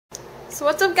So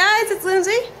what's up guys, it's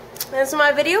Lindsay. This is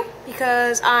my video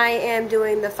because I am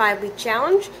doing the 5-week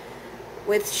challenge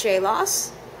with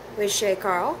Shayloss, with Shay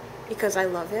Carl, because I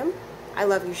love him. I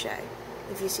love you, Shay,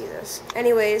 if you see this.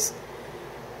 Anyways,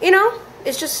 you know,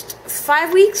 it's just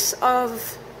 5 weeks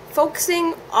of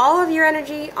focusing all of your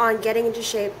energy on getting into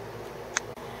shape.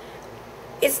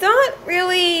 It's not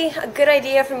really a good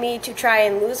idea for me to try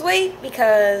and lose weight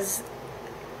because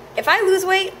if I lose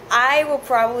weight, I will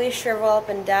probably shrivel up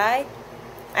and die.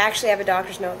 I actually have a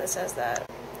doctor's note that says that.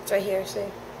 It's right here, see?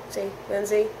 See,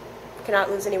 Lindsay cannot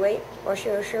lose any weight or she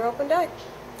will shrivel up and die.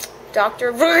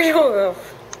 Dr.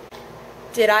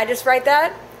 Did I just write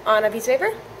that on a piece of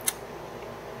paper?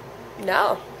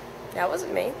 No, that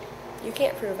wasn't me. You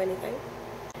can't prove anything.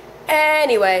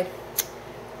 Anyway,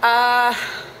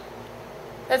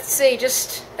 let's see,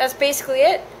 that's basically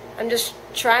it. I'm just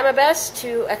trying my best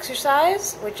to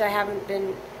exercise, which I haven't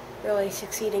been really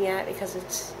succeeding at because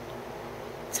it's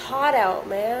hot out,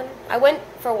 man. I went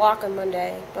for a walk on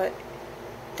Monday, but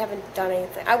haven't done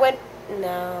anything.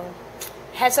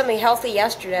 Had something healthy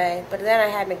yesterday, but then I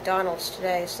had McDonald's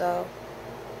today, so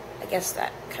I guess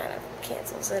that kind of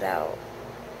cancels it out.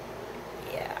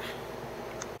 Yeah.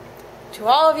 To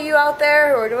all of you out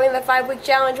there who are doing the 5-week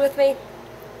challenge with me,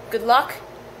 good luck.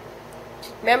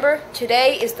 Remember,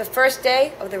 today is the first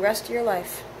day of the rest of your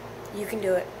life. You can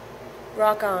do it.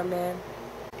 Rock on, man.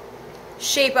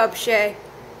 Shape up, Shay.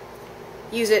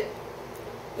 Use it.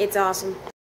 It's awesome.